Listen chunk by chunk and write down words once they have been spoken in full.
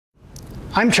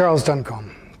I'm Charles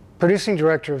Duncombe, Producing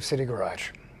Director of City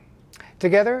Garage.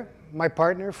 Together, my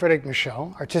partner, Frederick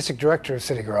Michel, Artistic Director of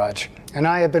City Garage, and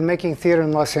I have been making theater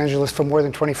in Los Angeles for more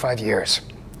than 25 years.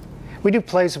 We do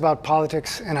plays about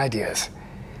politics and ideas.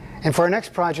 And for our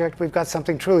next project, we've got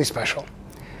something truly special.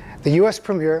 The US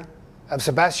premiere of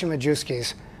Sebastian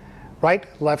Majewski's Right,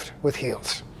 Left with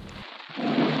Heels.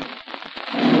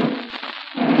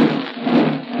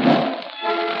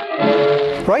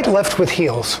 Right, Left with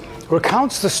Heels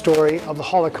recounts the story of the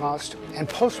Holocaust and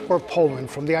post-war Poland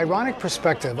from the ironic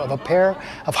perspective of a pair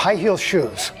of high-heel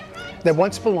shoes that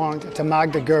once belonged to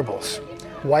Magda Goebbels,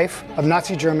 wife of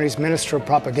Nazi Germany's Minister of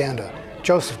Propaganda,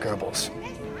 Joseph Goebbels.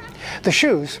 The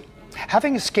shoes,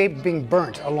 having escaped being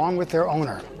burnt along with their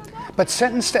owner, but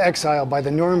sentenced to exile by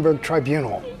the Nuremberg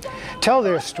Tribunal, tell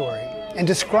their story and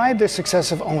describe their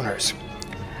successive owners.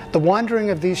 The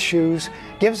wandering of these shoes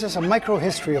gives us a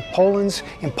micro-history of Poland's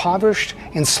impoverished,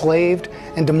 enslaved,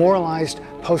 and demoralized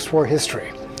post-war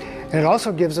history. And it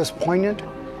also gives us poignant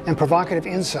and provocative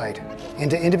insight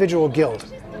into individual guilt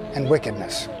and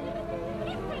wickedness.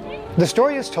 The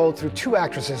story is told through two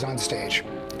actresses on stage,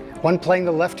 one playing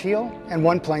the left heel and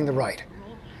one playing the right.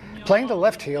 Playing the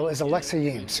left heel is Alexa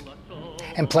Yeames,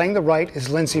 and playing the right is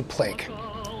Lindsay Plake.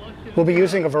 We'll be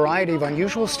using a variety of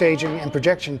unusual staging and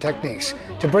projection techniques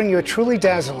to bring you a truly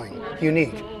dazzling,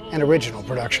 unique, and original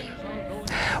production.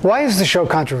 Why is the show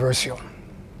controversial?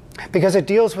 Because it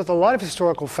deals with a lot of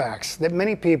historical facts that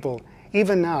many people,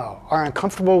 even now, are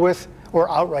uncomfortable with or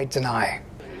outright deny.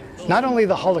 Not only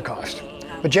the Holocaust,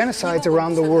 but genocides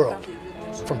around the world,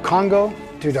 from Congo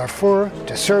to Darfur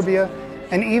to Serbia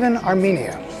and even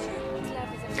Armenia.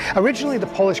 Originally, the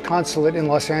Polish consulate in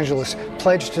Los Angeles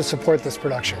pledged to support this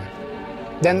production.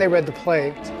 Then they read the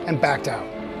play and backed out.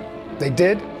 They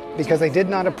did because they did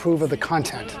not approve of the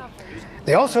content.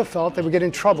 They also felt they would get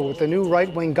in trouble with the new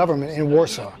right-wing government in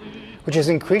Warsaw, which is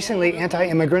increasingly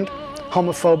anti-immigrant,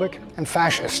 homophobic, and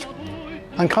fascist,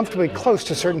 uncomfortably close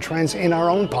to certain trends in our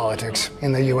own politics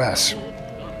in the US.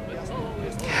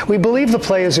 We believe the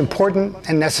play is important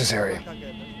and necessary.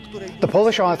 The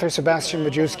Polish author Sebastian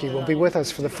Majewski will be with us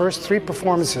for the first 3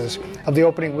 performances of the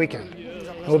opening weekend,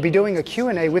 and we'll be doing a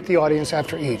Q&A with the audience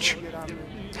after each.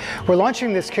 We're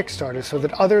launching this Kickstarter so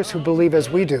that others who believe as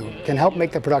we do can help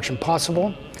make the production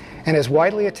possible and as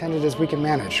widely attended as we can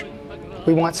manage.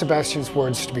 We want Sebastian's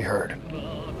words to be heard.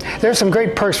 There are some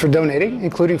great perks for donating,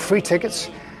 including free tickets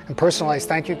and personalized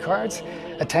thank you cards,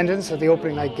 attendance at the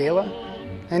opening night gala,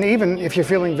 and even, if you're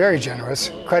feeling very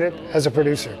generous, credit as a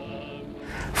producer.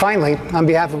 Finally, on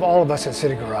behalf of all of us at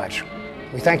City Garage,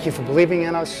 we thank you for believing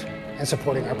in us and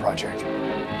supporting our project.